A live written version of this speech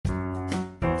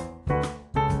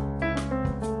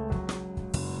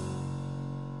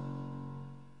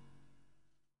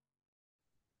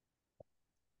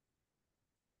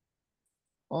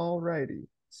Alrighty.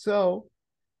 So,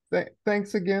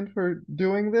 thanks again for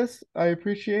doing this. I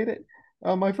appreciate it.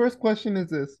 My first question is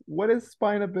this: what is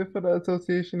Spina Bifida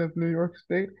Association of New York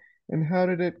State, and how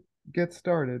did it get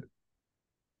started?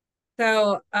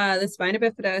 The Spina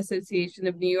Bifida Association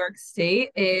of New York State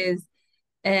is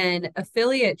an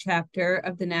affiliate chapter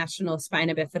of the National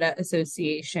Spina Bifida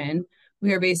Association.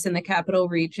 We are based in the capital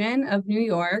region of New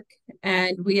York,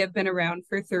 and we have been around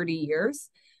for 30 years.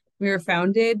 We were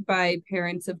founded by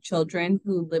parents of children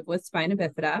who live with spina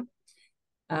bifida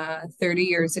 30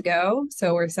 years ago.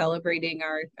 So we're celebrating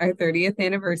our 30th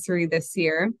anniversary this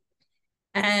year.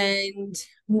 And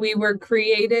we were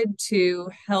created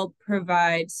to help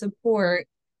provide support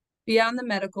beyond the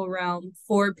medical realm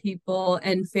for people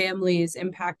and families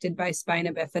impacted by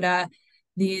spina bifida.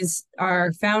 These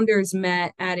Our founders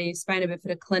met at a spina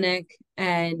bifida clinic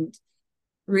and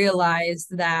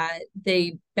realized that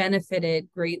they benefited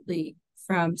greatly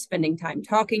from spending time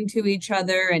talking to each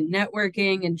other and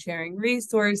networking and sharing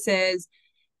resources.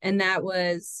 And that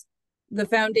was the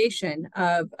foundation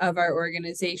of our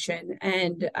organization.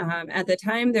 And at the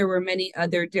time, there were many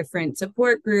other different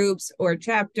support groups or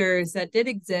chapters that did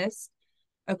exist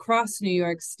across New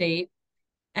York State,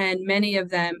 and many of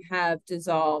them have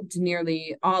dissolved,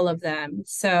 nearly all of them.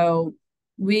 So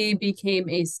we became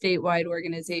a statewide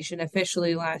organization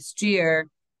officially last year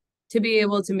to be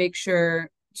able to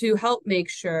help make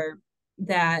sure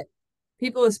that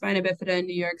people with spina bifida in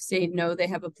New York State know they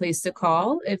have a place to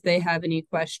call if they have any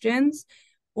questions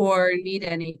or need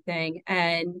anything.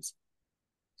 And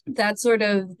that's sort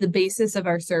of the basis of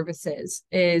our services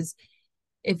is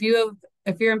if you have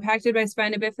if you're impacted by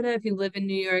spina bifida, if you live in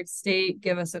New York State,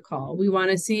 give us a call. We want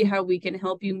to see how we can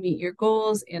help you meet your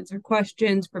goals, answer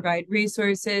questions, provide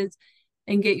resources,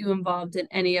 and get you involved in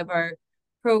any of our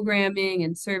programming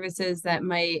and services that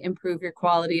might improve your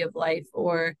quality of life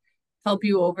or help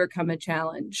you overcome a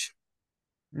challenge.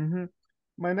 hmm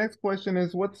My next question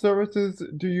is, what services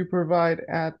do you provide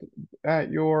at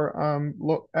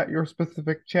your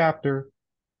specific chapter?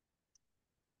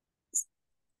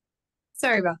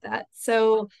 Sorry about that.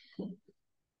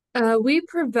 We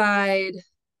provide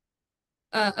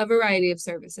a variety of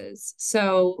services.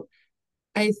 So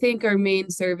I think our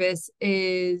main service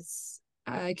is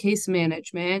case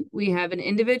management. We have an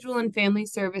individual and family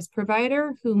service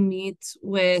provider who meets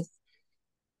with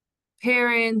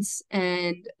parents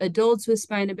and adults with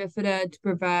spina bifida to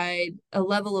provide a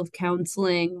level of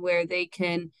counseling where they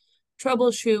can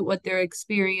troubleshoot what they're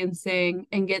experiencing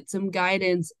and get some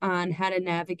guidance on how to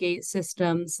navigate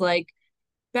systems like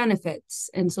benefits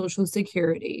and social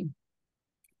security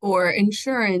or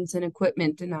insurance and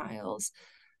equipment denials.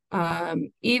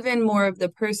 Even more of the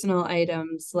personal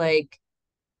items like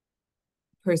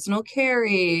personal care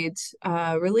aids,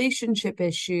 relationship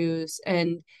issues,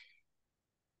 and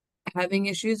having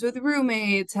issues with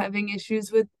roommates, having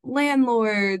issues with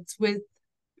landlords, with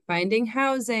finding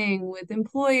housing, with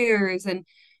employers, and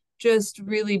just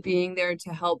really being there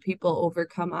to help people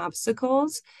overcome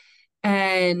obstacles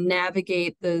and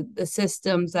navigate the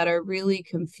systems that are really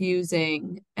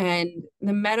confusing and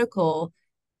the medical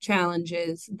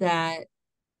challenges that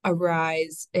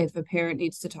arise if a parent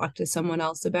needs to talk to someone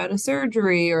else about a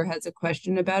surgery or has a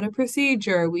question about a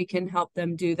procedure. We can help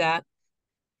them do that.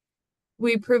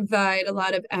 We provide a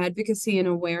lot of advocacy and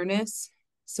awareness.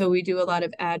 So we do a lot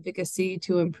of advocacy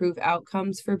to improve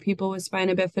outcomes for people with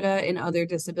spina bifida and other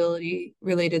disability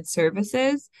related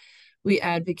services. We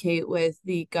advocate with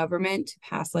the government to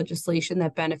pass legislation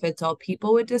that benefits all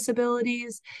people with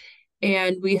disabilities.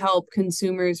 And we help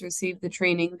consumers receive the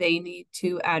training they need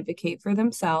to advocate for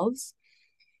themselves.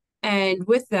 And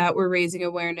with that, we're raising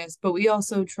awareness, but we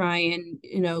also try and,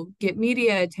 get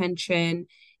media attention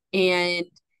and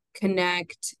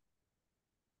connect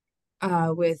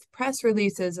with press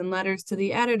releases and letters to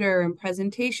the editor and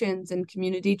presentations and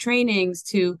community trainings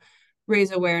to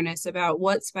raise awareness about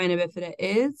what spina bifida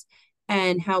is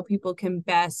and how people can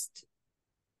best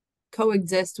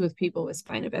coexist with people with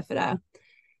spina bifida.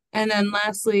 And then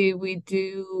lastly, we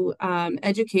do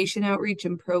education outreach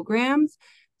and programs.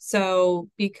 So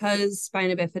because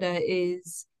spina bifida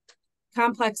is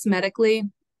complex medically,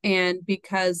 and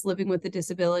because living with a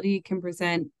disability can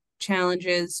present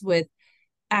challenges with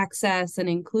access and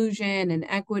inclusion and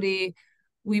equity,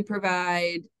 we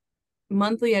provide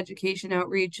monthly education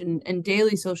outreach and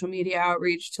daily social media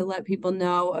outreach to let people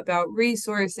know about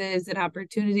resources and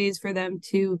opportunities for them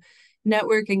to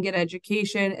network and get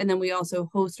education. And then we also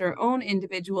host our own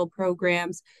individual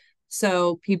programs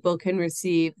so people can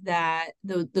receive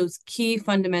those key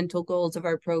fundamental goals of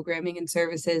our programming and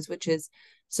services, which is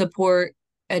support,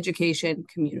 education,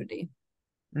 community.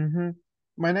 hmm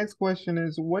my next question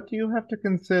is, what do you have to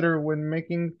consider when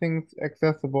making things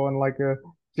accessible in like a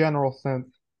general sense?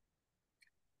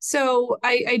 So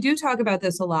I do talk about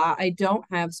this a lot. I don't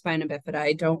have spina bifida.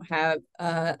 I don't have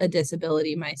a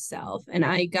disability myself. And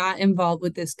I got involved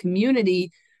with this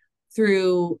community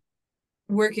through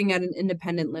working at an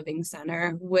independent living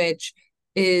center, which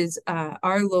is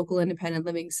our local independent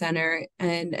living center,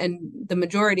 and the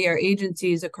majority are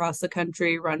agencies across the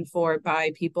country run for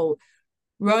people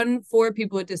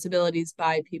with disabilities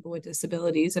by people with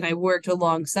disabilities. And I worked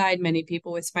alongside many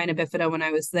people with spina bifida when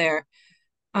I was there.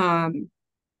 Um,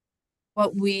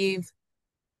 what we've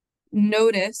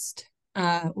noticed,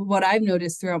 what I've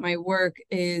noticed throughout my work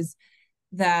is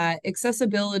that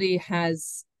accessibility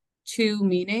has two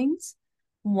meanings.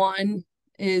 One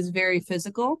is very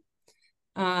physical,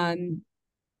 um,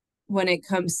 when it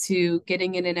comes to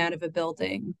getting in and out of a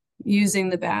building, using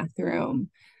the bathroom.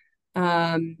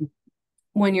 Um,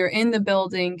 when you're in the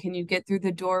building, can you get through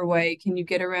the doorway? Can you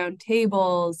get around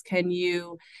tables?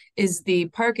 Is the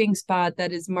parking spot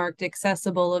that is marked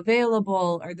accessible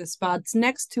available? Are the spots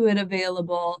next to it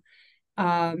available?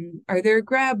 Are there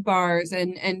grab bars?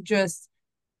 And just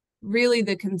really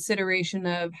the consideration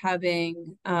of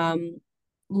having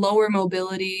lower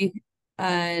mobility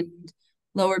and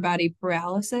lower body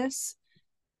paralysis.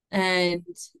 And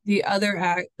the other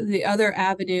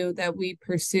avenue that we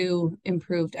pursue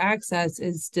improved access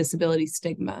is disability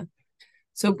stigma.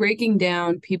 So breaking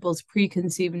down people's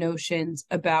preconceived notions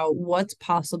about what's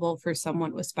possible for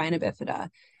someone with spina bifida.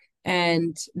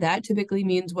 And that typically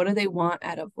means, what do they want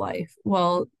out of life?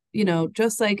 Well,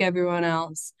 just like everyone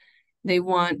else, they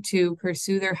want to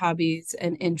pursue their hobbies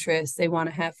and interests. They want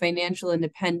to have financial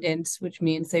independence, which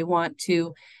means they want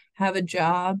to have a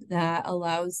job that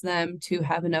allows them to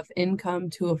have enough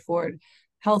income to afford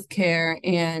healthcare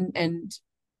and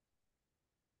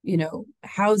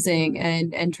housing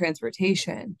and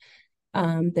transportation.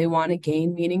 They want to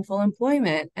gain meaningful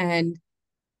employment. And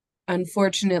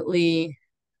unfortunately,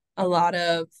 a lot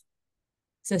of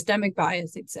systemic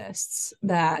bias exists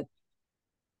that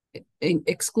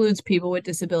excludes people with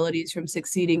disabilities from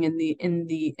succeeding in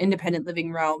the independent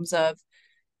living realms of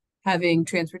having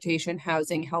transportation,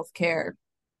 housing, healthcare,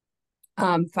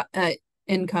 um,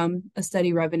 income, a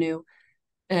steady revenue,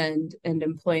 and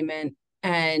employment,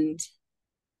 and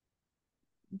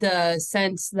the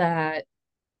sense that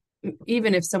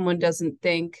even if someone doesn't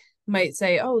might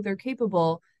say, oh, they're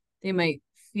capable, they might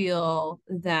feel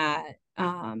that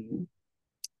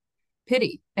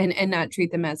pity and not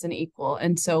treat them as an equal.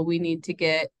 And so we need to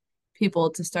get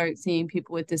people to start seeing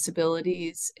people with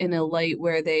disabilities in a light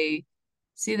where they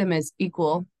see them as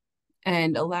equal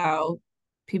and allow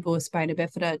people with spina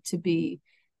bifida to be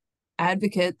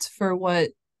advocates for what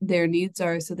their needs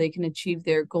are so they can achieve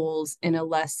their goals in a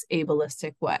less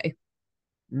ableistic way.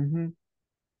 Hmm.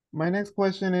 My next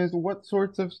question is, what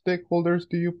sorts of stakeholders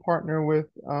do you partner with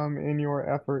in your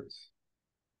efforts?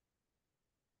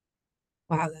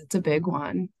 Wow, that's a big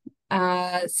one.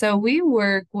 So we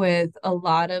work with a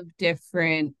lot of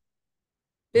different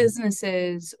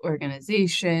businesses,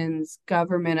 organizations,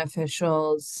 government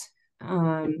officials.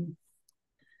 Um,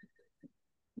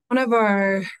 one of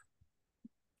our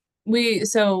we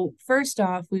so first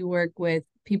off, we work with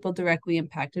people directly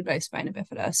impacted by spina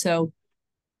bifida. So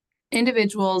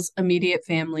individuals, immediate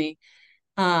family,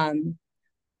 um,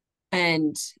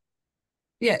 and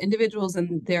yeah, individuals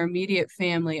and their immediate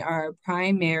family are our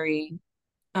primary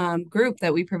group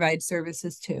that we provide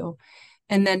services to.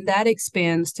 And then that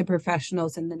expands to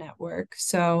professionals in the network.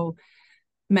 So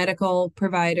medical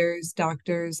providers,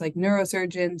 doctors like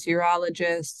neurosurgeons,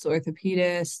 urologists,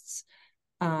 orthopedists,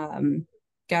 um,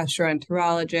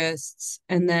 gastroenterologists,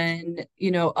 and then,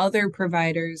 other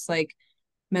providers like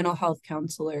mental health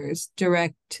counselors,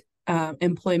 direct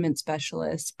employment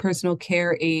specialists, personal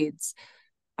care aides,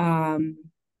 um,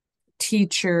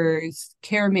 teachers,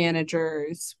 care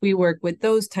managers. We work with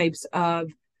those types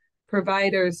of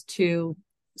providers to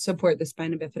support the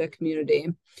spina bifida community.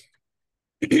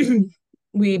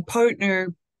 We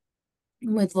partner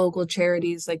with local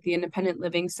charities like the independent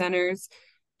living centers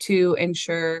to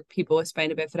ensure people with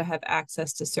spina bifida have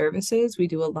access to services. We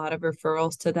do a lot of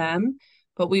referrals to them,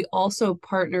 but we also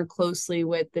partner closely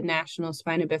with the National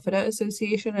Spina Bifida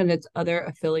Association and its other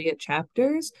affiliate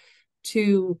chapters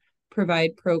to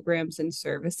provide programs and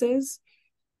services.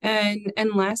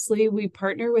 And lastly, we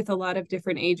partner with a lot of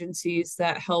different agencies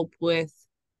that help with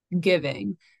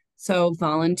giving. So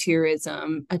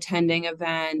volunteerism, attending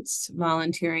events,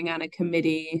 volunteering on a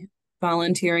committee,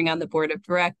 volunteering on the board of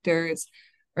directors,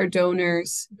 or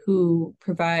donors who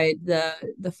provide the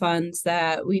funds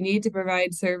that we need to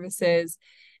provide services,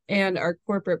 and our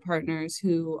corporate partners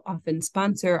who often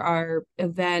sponsor our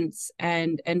events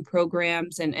and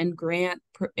programs and grantors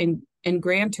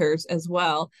as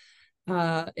well,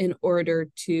 in order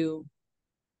to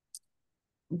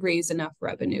raise enough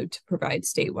revenue to provide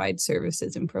statewide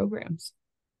services and programs.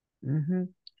 Mm-hmm.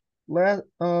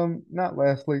 Not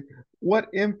lastly, what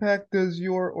impact does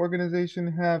your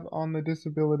organization have on the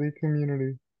disability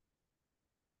community?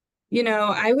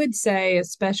 I would say,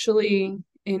 especially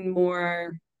in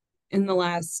the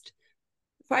last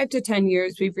 5 to 10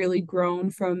 years, we've really grown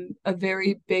from a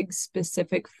very big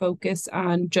specific focus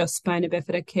on just spina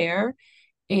bifida care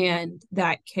and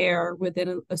that care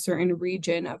within a certain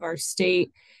region of our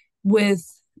state. With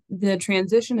the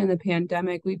transition in the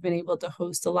pandemic, we've been able to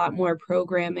host a lot more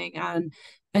programming on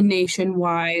a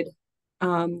nationwide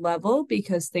level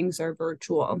because things are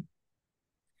virtual.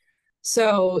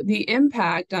 So the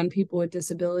impact on people with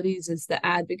disabilities is the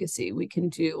advocacy we can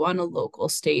do on a local,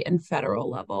 state, and federal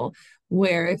level,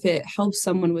 where if it helps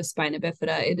someone with spina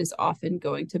bifida, it is often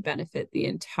going to benefit the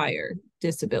entire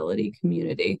disability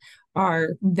community. Our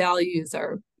values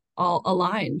are all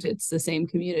aligned. It's the same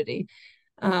community.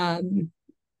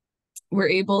 We're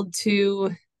able to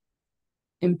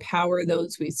empower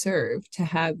those we serve to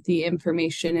have the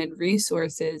information and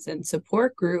resources and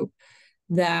support group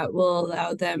that will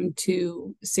allow them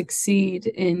to succeed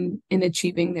in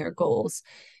achieving their goals.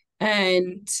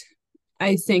 And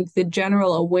I think the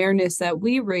general awareness that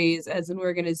we raise as an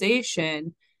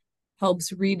organization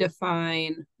helps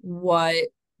redefine what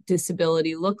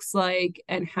disability looks like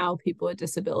and how people with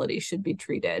disability should be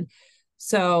treated.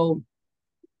 So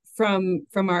from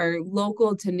our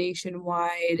local to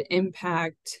nationwide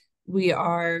impact, we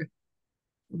are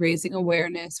raising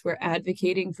awareness. We're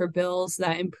advocating for bills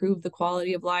that improve the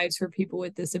quality of lives for people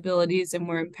with disabilities, and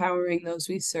we're empowering those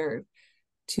we serve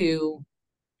to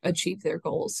achieve their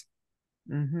goals.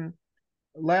 Mm-hmm.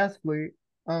 Lastly,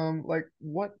 like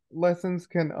what lessons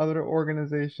can other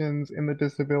organizations in the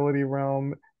disability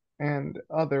realm and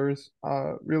others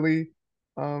really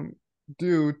um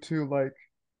do to like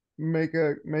make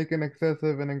an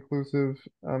accessive and inclusive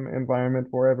environment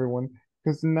for everyone?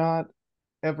 Because not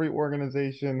every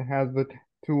organization has the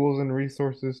tools and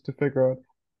resources to figure out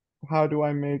how do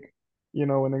I make,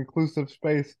 an inclusive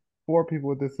space for people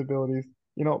with disabilities.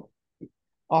 You know,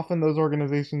 Often those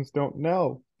organizations don't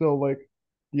know. So, like,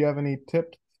 do you have any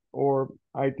tips or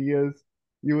ideas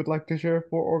you would like to share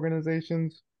for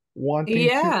organizations wanting to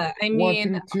Yeah, I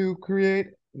mean,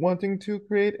 wanting to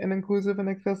create an inclusive and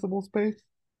accessible space?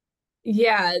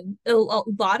 yeah, a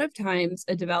lot of times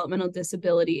a developmental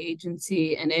disability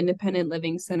agency, an independent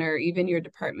living center, even your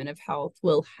Department of Health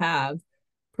will have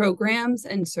programs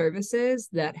and services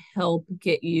that help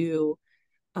get you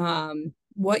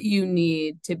what you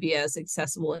need to be as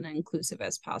accessible and inclusive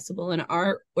as possible. And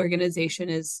our organization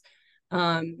is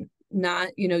not,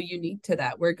 unique to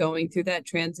that. We're going through that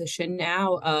transition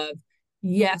now of,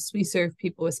 yes, we serve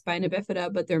people with spina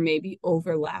bifida, but there may be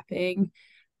overlapping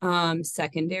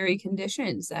secondary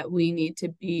conditions that we need to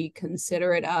be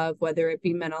considerate of, whether it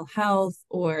be mental health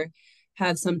or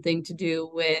have something to do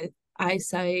with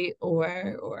eyesight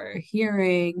or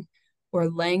hearing or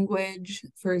language.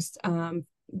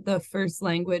 The first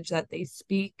language that they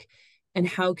speak, and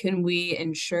how can we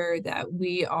ensure that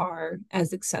we are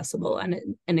as accessible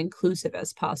and inclusive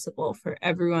as possible for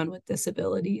everyone with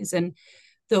disabilities. And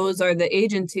those are the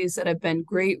agencies that have been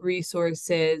great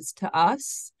resources to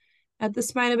us at the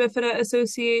Spina Bifida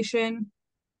Association.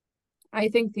 I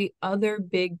think the other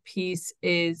big piece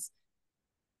is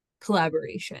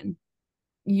collaboration.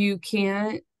 You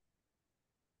can't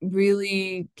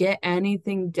really get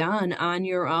anything done on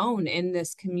your own in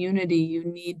this community. You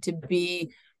need to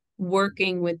be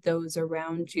working with those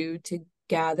around you to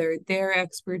gather their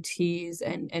expertise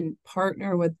and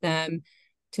partner with them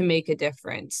to make a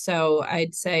difference. So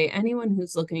I'd say anyone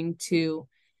who's looking to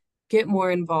get more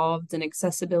involved in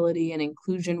accessibility and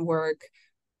inclusion work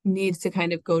needs to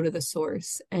kind of go to the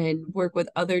source and work with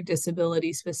other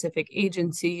disability specific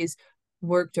agencies,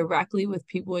 work directly with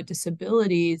people with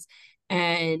disabilities,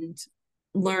 and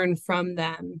learn from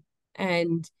them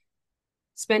and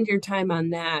spend your time on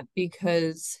that,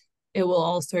 because it will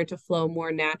all start to flow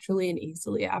more naturally and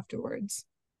easily afterwards.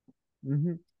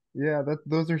 Hmm. Yeah,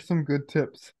 those are some good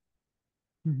tips.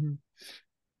 Hmm.